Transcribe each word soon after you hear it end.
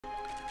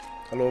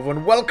Hello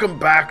everyone, welcome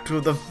back to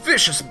the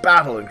vicious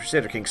battle in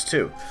Crusader Kings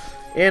 2.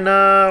 In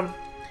The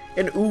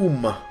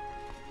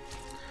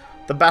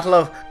Battle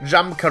of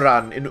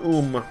Jamkaran in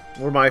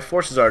where my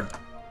forces are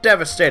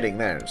devastating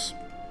theirs.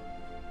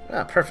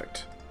 Ah,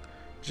 perfect.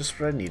 Just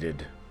what I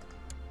needed.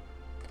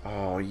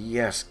 Oh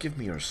yes, give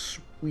me your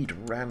sweet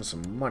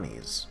ransom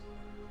monies.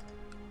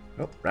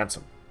 Nope,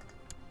 ransom.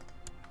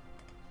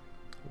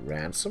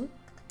 Ransom?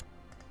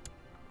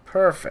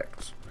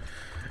 Perfect.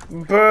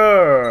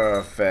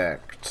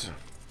 Perfect.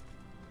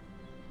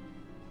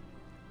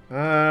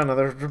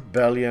 Another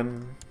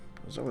rebellion.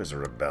 There's always a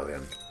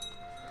rebellion.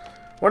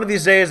 One of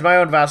these days, my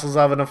own vassals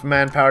will have enough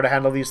manpower to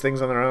handle these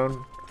things on their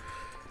own.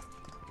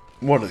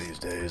 One of these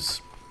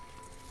days.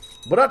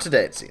 But not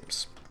today, it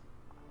seems.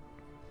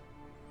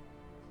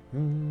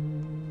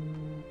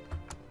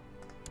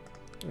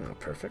 Oh,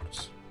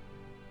 perfect.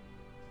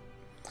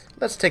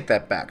 Let's take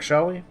that back,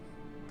 shall we?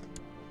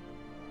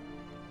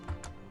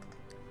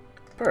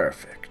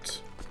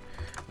 Perfect.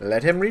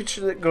 Let him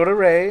go to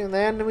Ray, and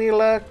then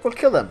we'll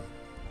kill them.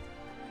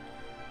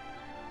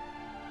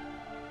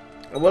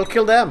 We'll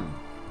kill them.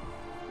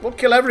 We'll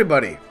kill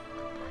everybody.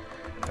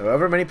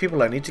 However many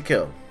people I need to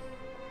kill.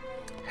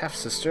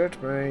 Half-sister to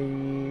my...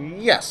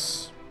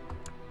 Yes.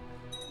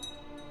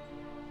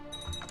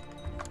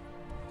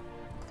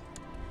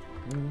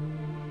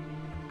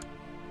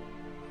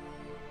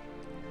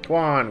 Come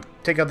on,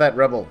 take out that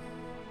rebel.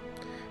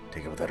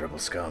 Take out that rebel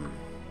scum.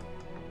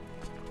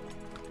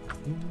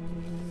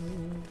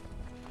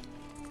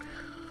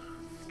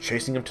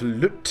 Chasing him to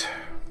loot.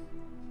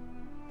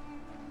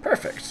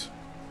 Perfect.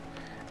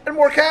 And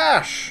more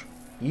cash.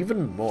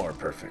 Even more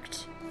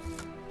perfect.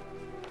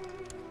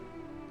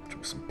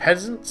 Some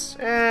peasants?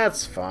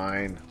 It's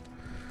fine.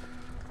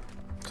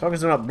 As long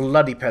as they're not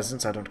bloody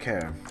peasants, I don't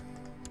care.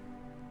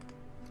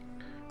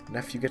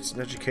 Nephew gets an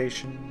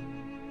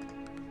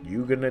education.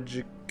 You get an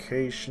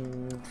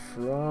education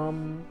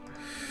from...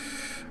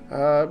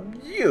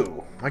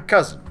 you, my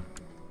cousin.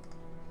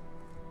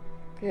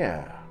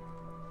 Yeah.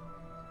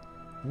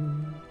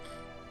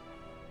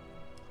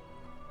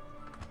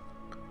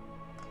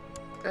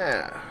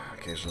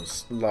 Occasional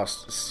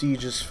lost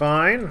siege is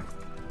fine.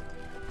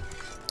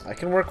 I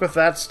can work with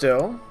that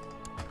still.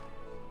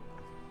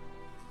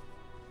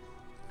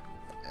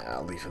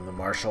 I'll leave him the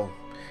marshal.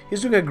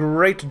 He's doing a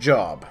great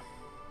job.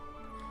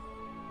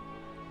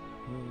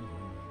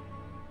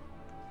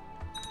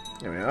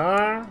 There we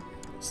are.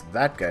 It's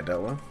that guy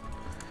dealt with.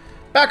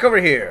 Back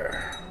over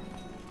here.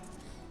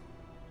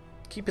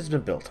 Keep has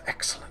been built.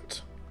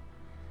 Excellent.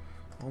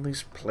 All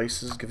these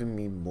places giving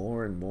me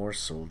more and more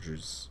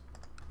soldiers.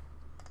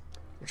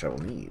 Which I will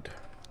need.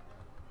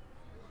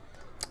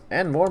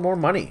 And more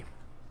money.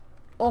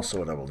 Also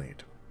what I will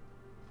need.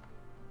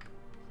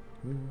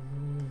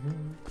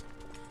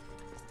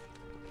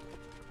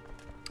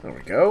 There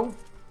we go.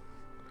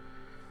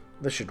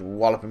 This should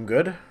wallop him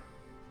good.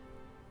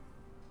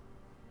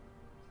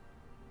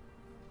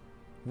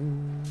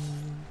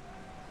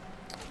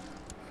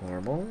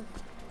 Formal.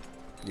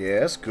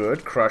 Yes,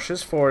 good. Crush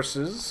his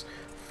forces.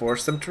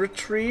 Force them to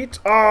retreat.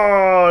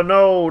 Oh,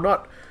 no,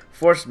 not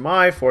force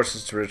my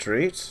forces to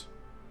retreat.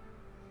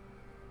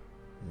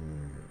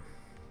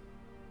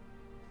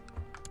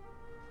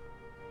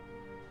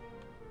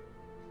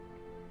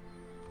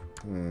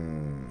 I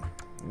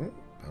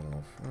don't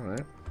know.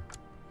 Alright.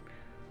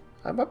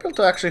 I might be able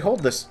to actually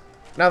hold this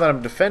now that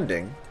I'm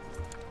defending.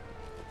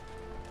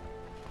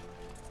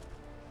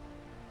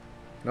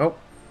 Nope.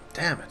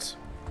 Damn it.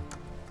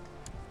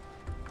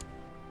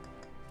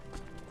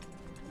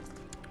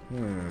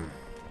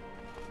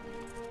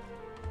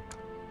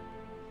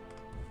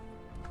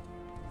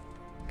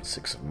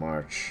 6th of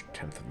March,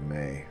 10th of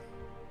May.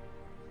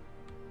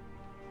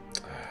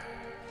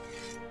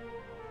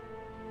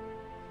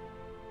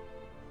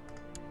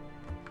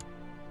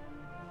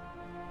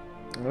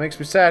 It makes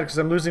me sad because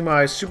I'm losing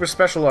my super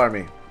special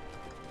army.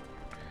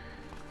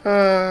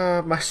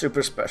 My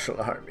super special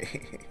army.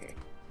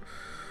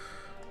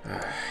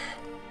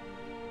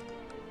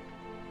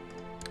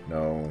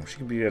 No, she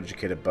can be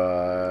educated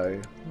by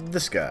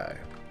this guy.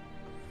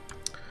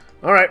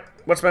 Alright,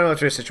 what's my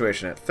military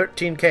situation at?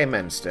 13k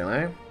men still,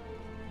 eh?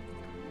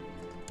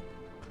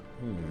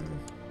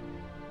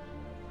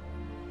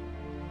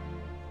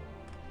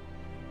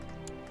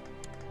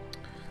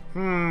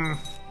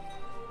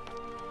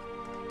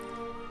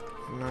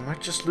 I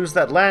might just lose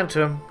that land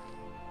to him.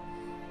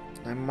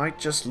 I might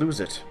just lose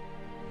it.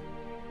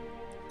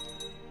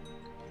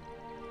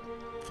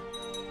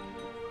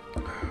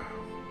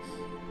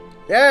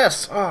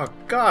 Yes! Oh,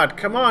 God,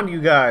 come on,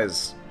 you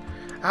guys.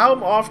 How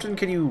often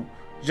can you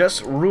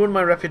just ruin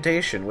my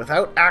reputation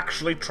without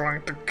actually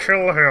trying to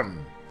kill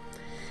him?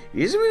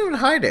 He isn't even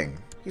hiding.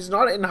 He's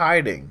not in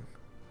hiding.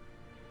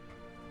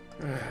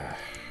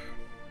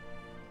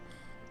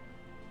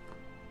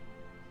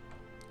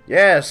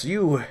 Yes,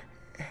 you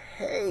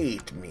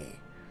hate me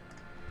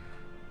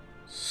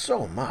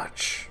so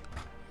much.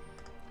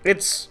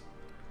 It's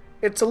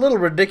a little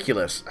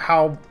ridiculous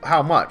how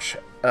much.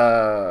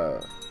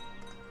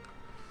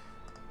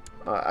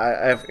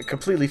 I've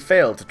completely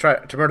failed to try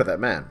to murder that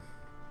man.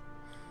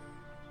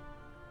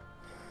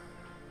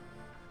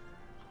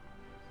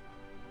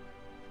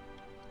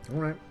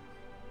 Alright.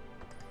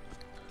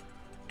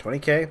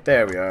 20k?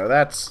 There we are.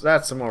 That's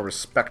a more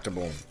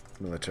respectable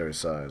military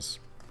size.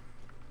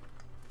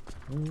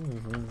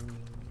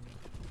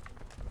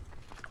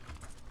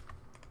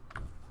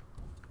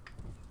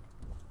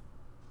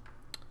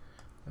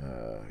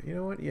 You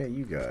know what? Yeah,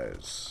 you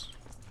guys.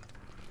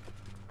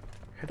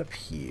 Head up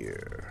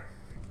here.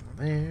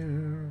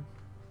 There.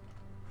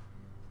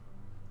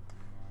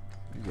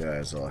 You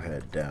guys all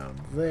head down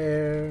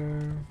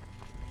there.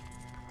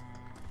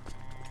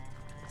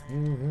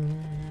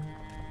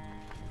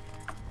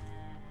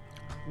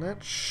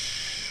 That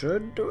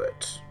should do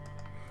it.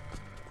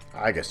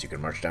 I guess you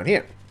can march down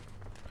here.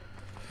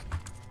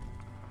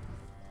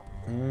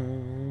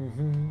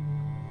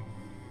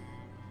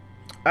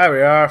 There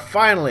we are,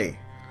 finally!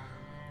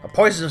 A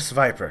poisonous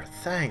viper,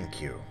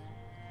 thank you.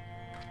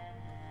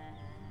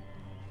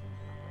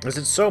 Is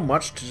it so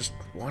much to just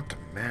want a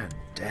man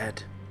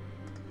dead?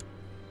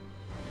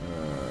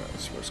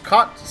 So was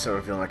caught, so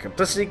we're feeling like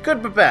complicity,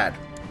 good but bad.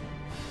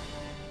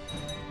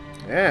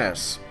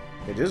 Yes,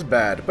 it is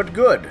bad, but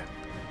good.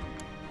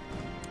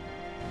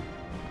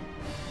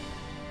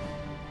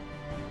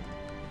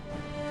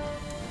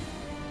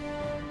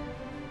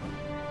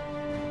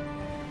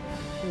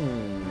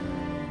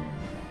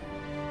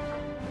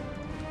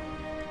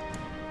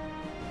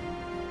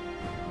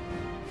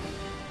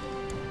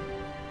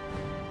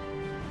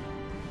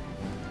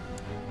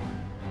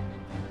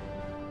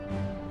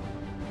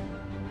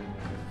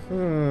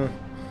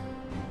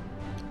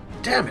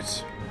 Damn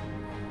it.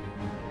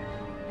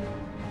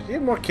 Did he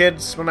have more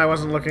kids when I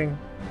wasn't looking?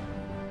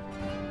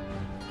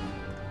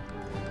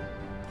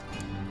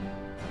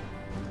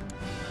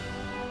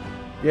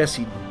 Yes,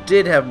 he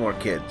did have more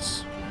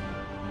kids.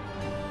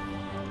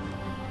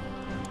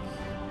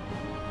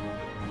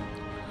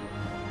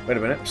 Wait a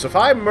minute. So if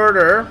I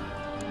murder...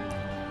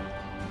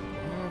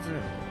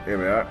 Here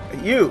we are.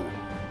 You!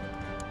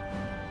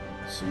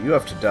 So you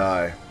have to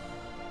die.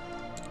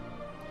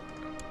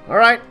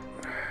 Alright.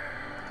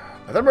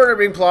 Another murder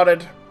being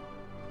plotted.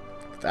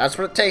 If that's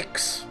what it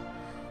takes.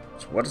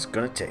 It's what it's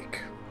gonna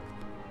take.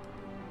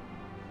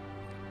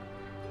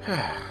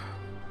 There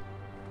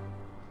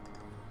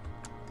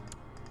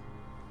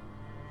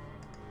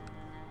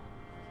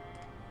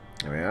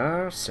we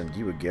are. Send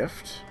you a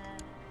gift.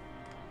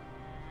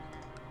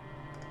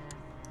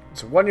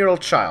 It's a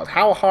 1-year-old child.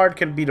 How hard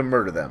can it be to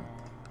murder them?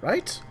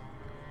 Right?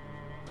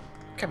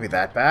 Can't be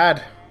that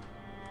bad.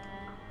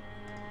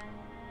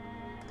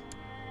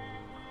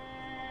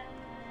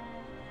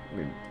 I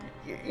mean,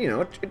 you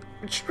know, it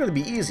should really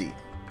be easy.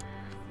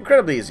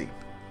 Incredibly easy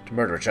to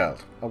murder a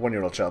child. A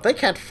 1-year-old child. They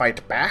can't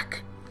fight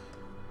back.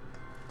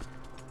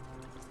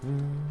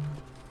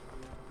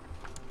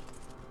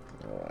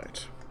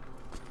 Alright.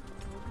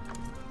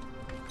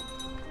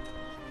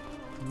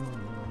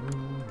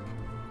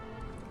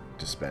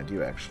 Disband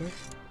you, actually.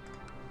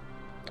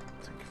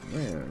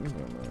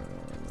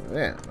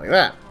 Yeah, like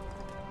that.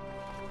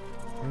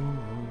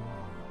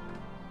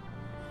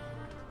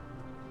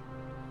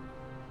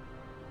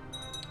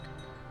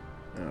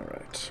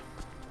 Alright.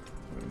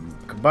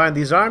 Combine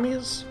these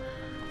armies,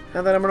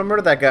 and then I'm gonna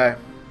murder that guy.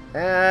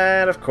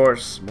 And, of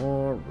course,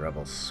 more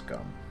rebel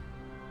scum.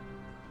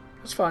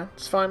 It's fine,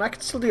 it's fine. I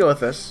can still deal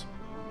with this.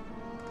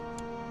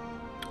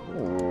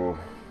 Ooh.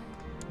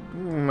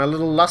 A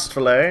little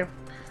lustful, eh?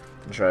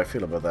 I'm sure how I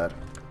feel about that.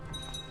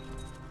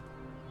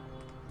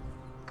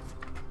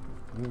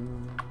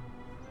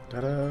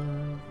 Ta-da.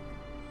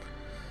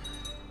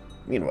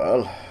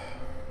 Meanwhile,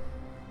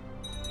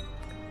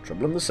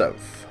 trouble in the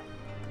south.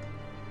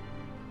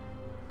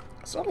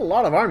 There's not a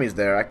lot of armies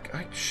there.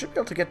 I should be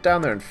able to get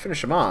down there and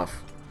finish them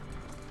off.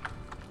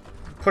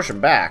 Push them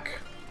back.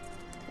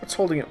 What's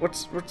holding it?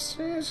 What's it's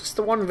just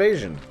the one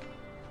invasion.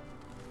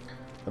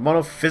 The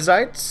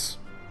monophysites?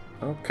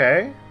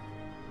 Okay.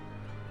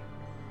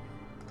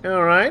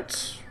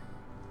 Alright.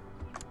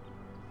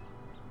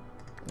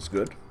 That's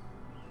good.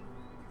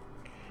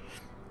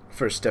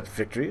 First step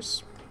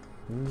victories.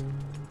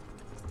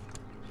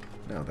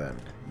 Now then,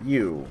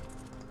 you.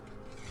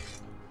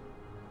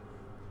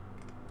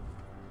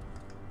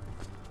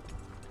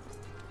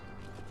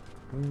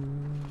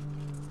 Come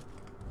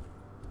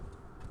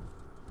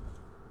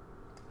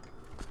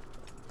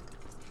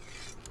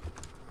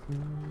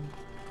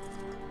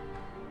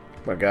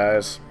on,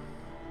 guys.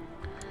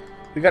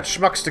 We got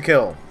schmucks to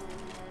kill.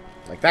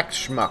 Like that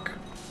schmuck.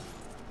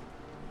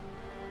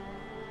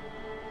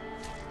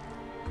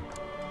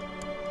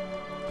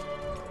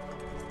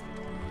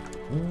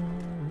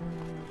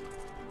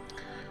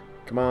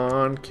 Come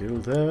on, kill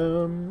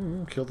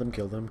them. Kill them,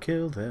 kill them,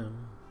 kill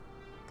them.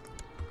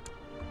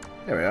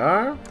 There we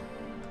are.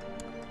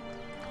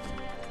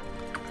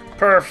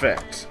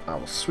 Perfect. I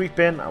will sweep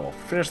in. I will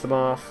finish them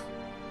off.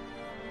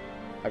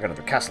 I got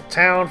another castle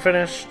town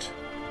finished.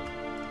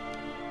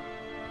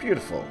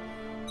 Beautiful.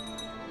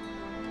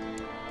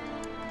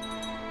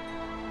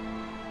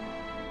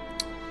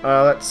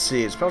 Let's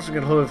see. It's probably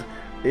going to hold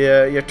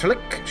Your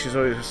Talik, she's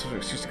always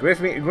away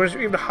from me. You're going to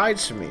even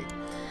hides from me.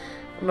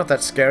 I'm not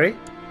that scary.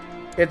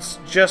 It's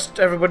just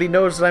everybody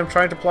knows that I'm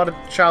trying to plot a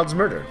child's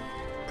murder.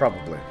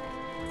 Probably.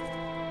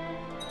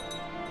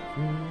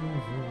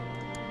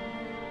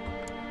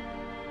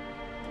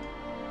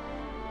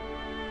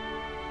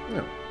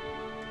 No.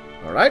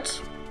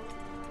 Alright.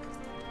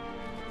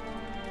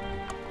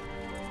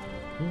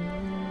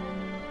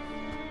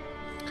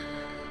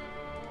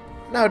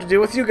 Now to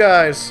deal with you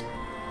guys.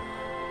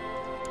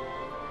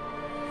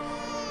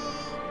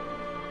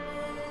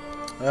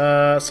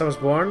 Someone's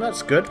born.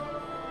 That's good.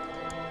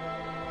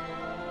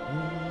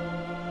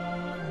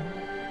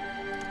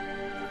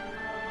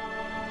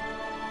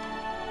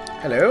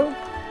 Hello?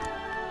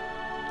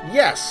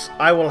 Yes,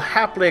 I will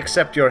happily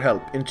accept your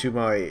help into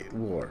my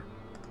war.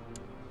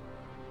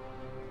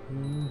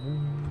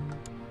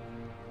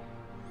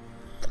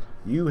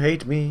 You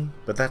hate me,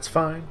 but that's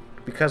fine,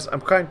 because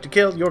I'm trying to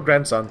kill your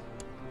grandson.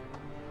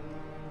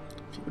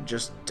 If you would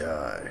just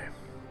die.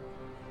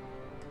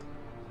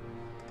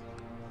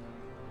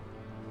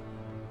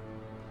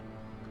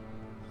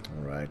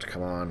 Alright,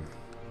 come on.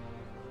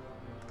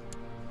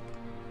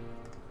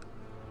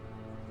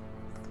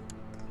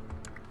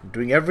 I'm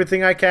doing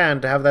everything I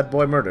can to have that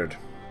boy murdered.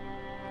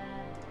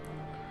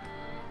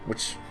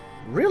 Which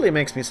really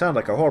makes me sound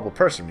like a horrible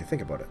person when you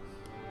think about it.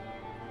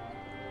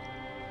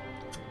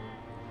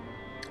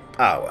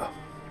 Ah, well.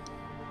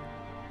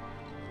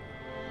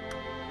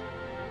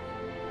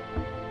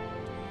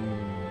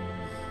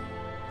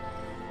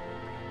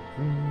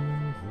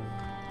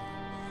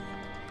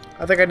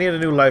 I think I need a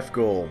new life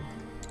goal.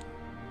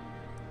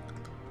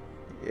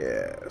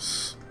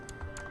 Yes.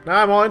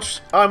 Now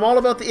I'm all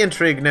about the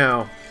intrigue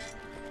now.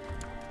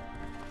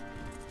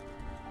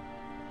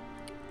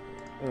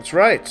 That's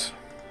right.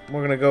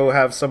 We're gonna go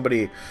have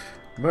somebody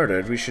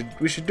murdered. We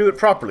should do it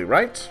properly,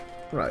 right?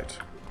 Right.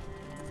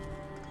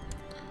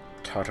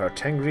 Tartar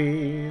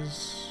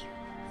Tengris.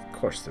 Of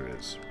course there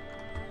is.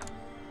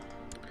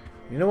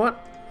 You know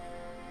what?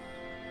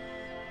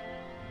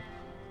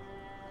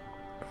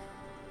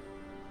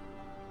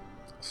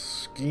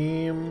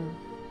 Scheme.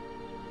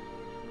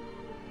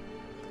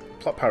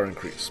 Plot power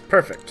increase.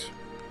 Perfect.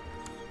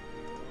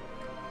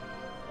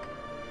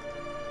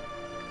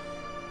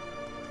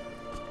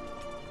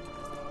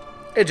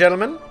 Hey,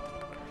 gentlemen.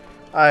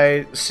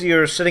 I see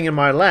you're sitting in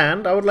my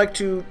land. I would like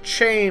to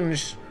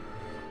change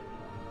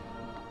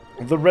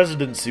the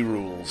residency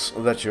rules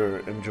that you're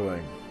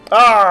enjoying.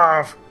 Ah,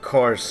 of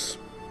course.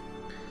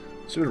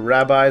 Suit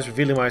rabbis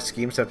revealing my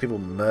schemes to have people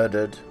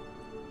murdered.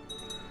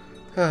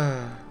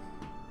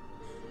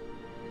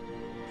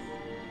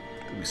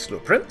 We slow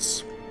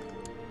prince.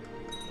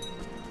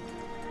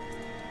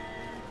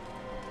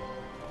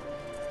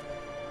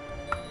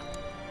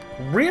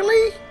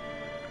 Really?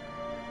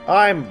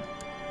 I'm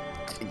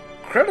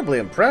incredibly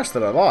impressed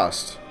that I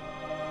lost.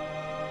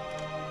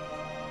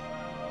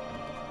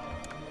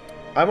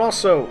 I'm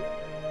also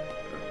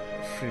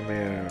free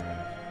man.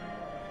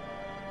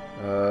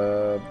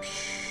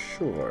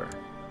 Sure.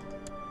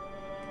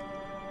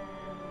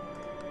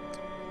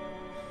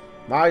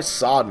 My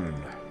son,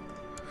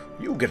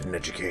 you get an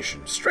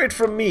education straight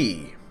from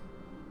me.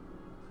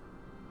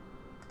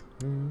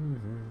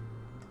 Come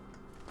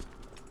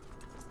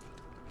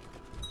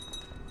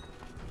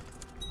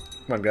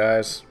on,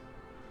 guys.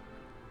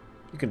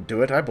 You can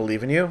do it. I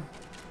believe in you.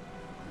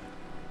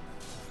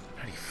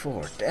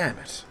 94. Damn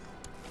it.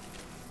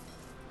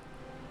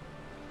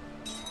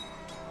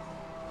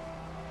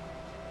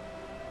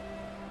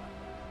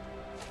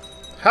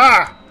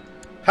 Ha!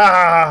 Ha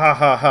ha ha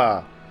ha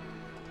ha!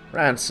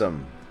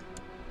 Ransom.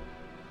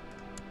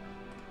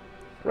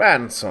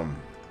 Ransom.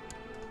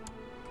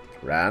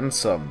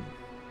 Ransom.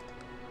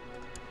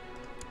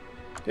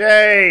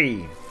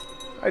 Yay!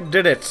 I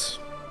did it.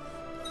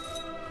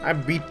 I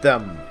beat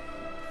them.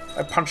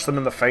 I punched them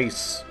in the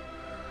face.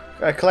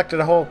 I collected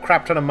a whole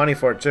crap ton of money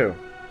for it, too.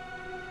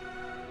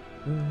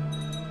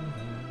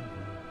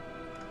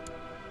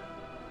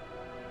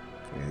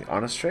 The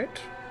honest trait?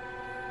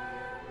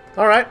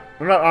 Alright,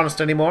 I'm not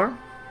honest anymore.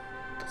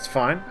 That's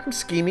fine. I'm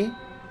schemy.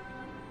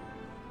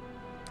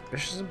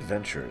 Vicious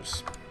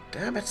adventures.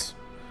 Damn it.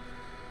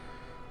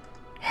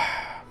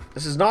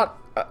 This is not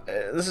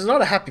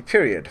a happy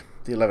period,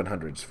 the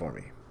 1100s for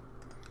me.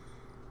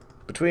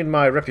 Between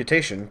my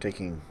reputation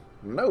taking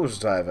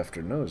nosedive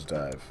after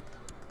nosedive.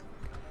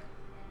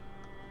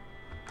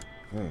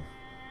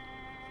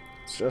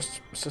 It's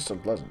just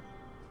unpleasant.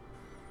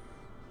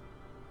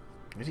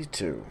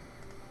 82.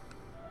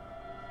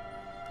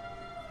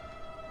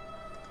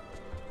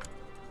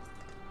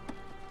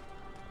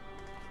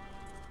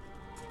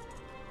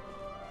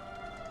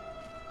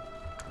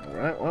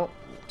 Alright, well,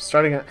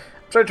 I'm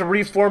trying to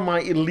reform my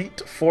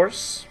elite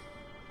force.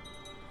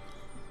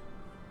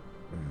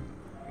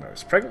 I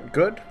was pregnant,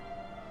 good.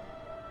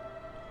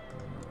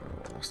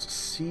 Lost a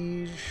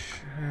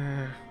siege.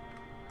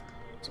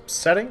 It's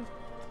upsetting.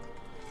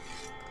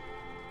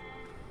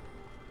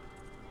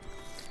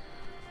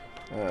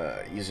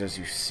 Use as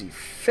you see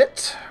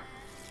fit.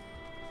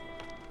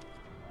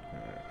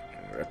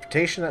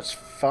 Reputation, that's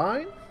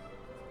fine.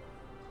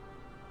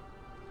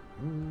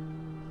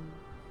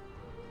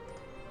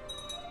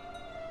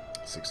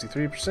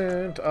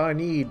 63%. I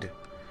need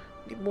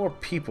more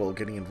people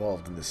getting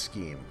involved in this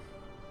scheme.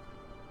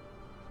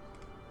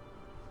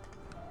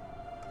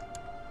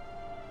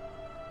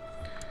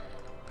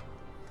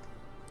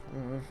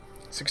 Hmm.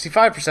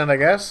 65%, I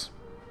guess.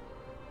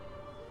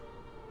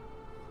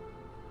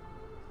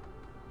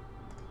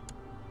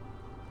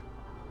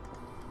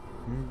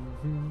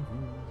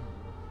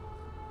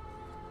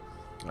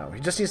 No,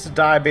 he just needs to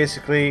die,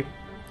 basically,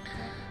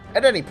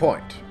 at any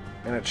point,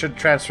 and it should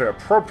transfer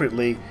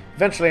appropriately,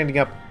 eventually ending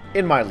up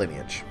in my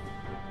lineage.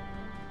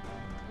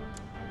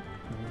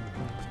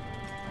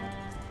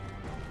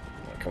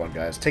 Oh, come on,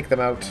 guys, take them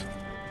out.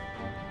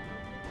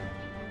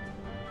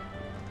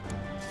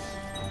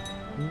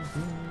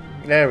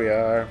 There we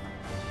are.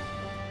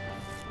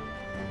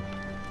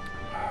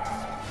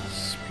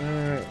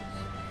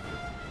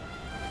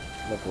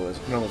 Local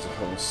is known as a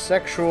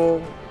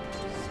homosexual.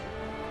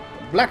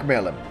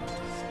 Blackmail him.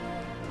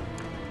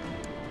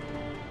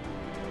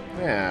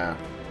 Yeah.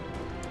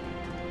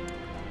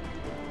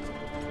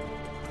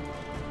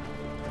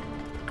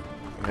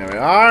 There we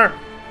are.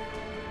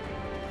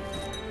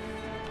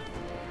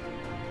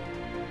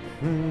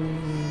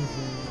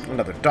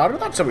 Another daughter.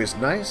 That's always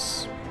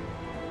nice.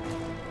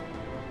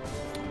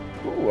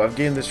 Ooh, I've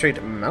gained the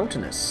trait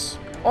mountainous.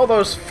 All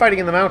those fighting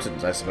in the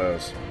mountains, I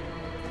suppose.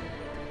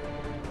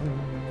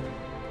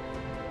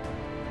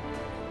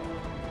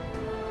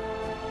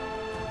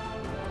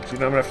 So you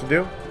know what I'm gonna have to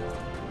do?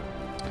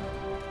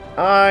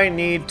 I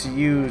need to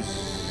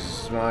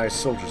use my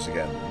soldiers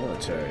again.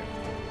 Military.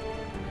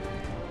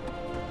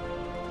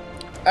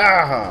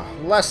 Ah,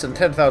 less than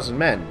 10,000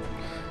 men.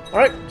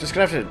 Alright, just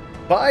gonna have to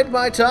bide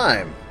my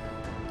time.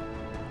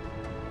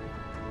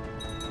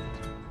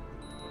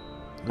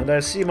 And I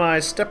see my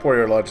Step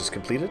Warrior Lodge is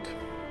completed.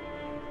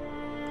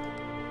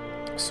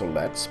 So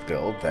let's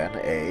build then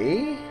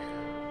a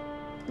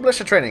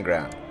militia training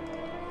ground.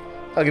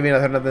 I'll give you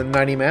another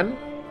 90 men.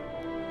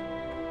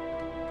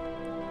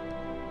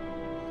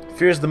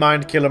 Fear's the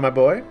mind killer, my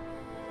boy.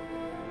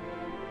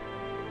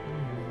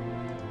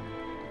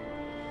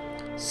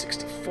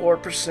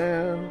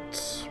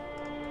 64%.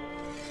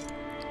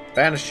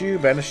 Banish you,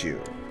 banish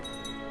you.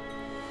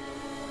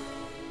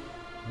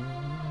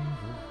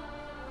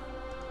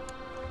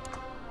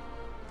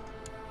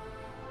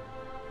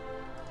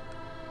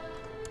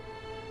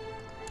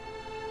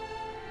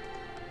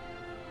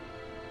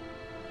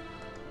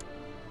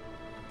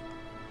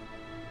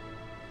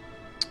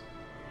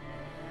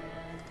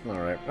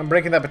 Alright, I'm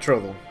breaking that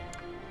betrothal.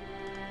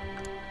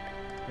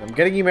 I'm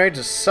getting you married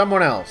to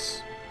someone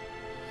else.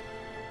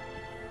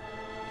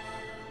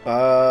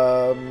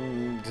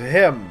 To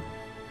him.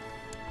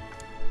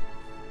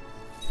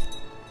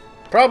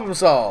 Problem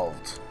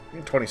solved.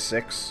 You're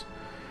 26.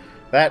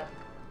 That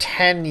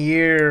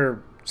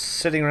 10-year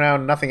sitting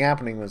around nothing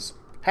happening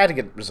had to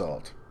get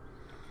resolved.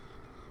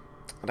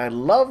 And I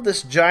love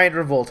this giant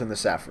revolt in the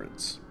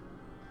Saffreds.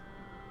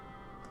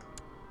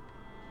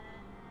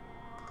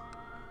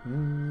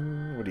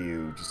 What are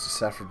you? Just a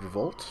Safford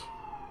revolt?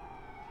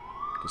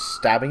 Just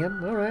stabbing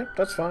him? Alright,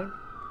 that's fine.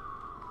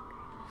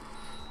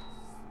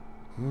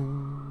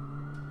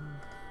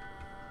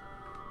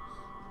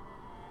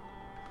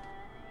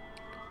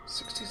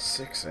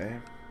 66, eh?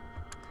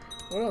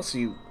 What else are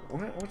you...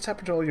 What's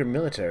happened to all your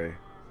military?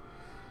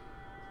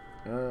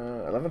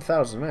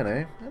 11,000 men,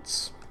 eh?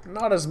 That's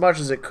not as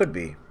much as it could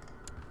be.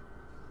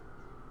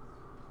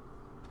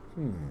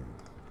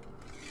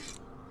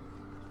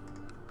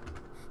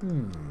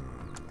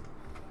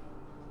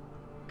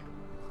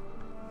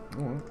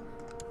 Oh.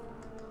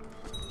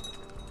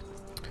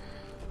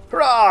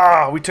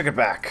 Hurrah! We took it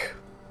back.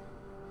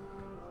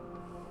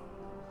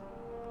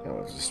 Now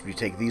we'll just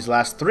retake these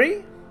last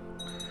three.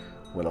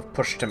 We'll have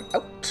pushed him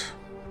out.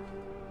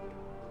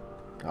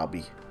 I'll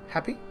be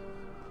happy.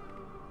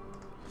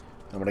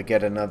 I'm gonna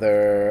get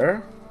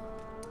another...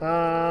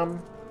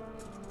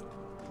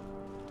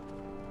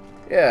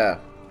 yeah.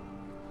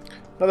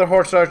 Another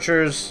horse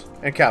archers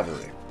and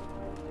cavalry.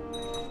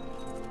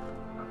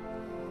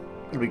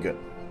 It'll be good.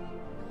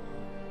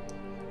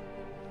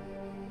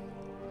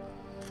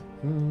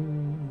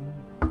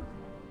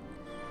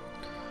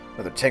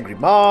 Another Tengri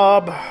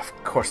mob. Of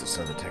course it's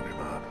another Tengri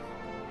mob.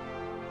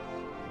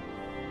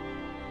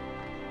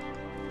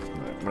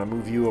 Right, I'm gonna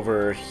move you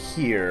over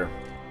here.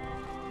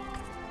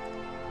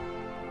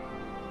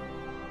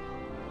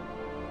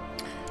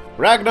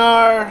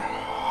 Ragnar!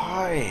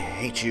 I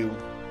hate you.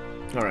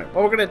 Alright,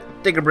 well, we're gonna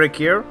take a break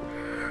here.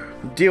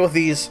 Deal with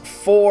these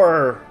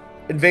 4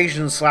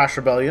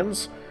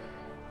 invasions/rebellions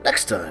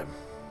next time.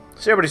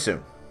 See everybody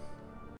soon.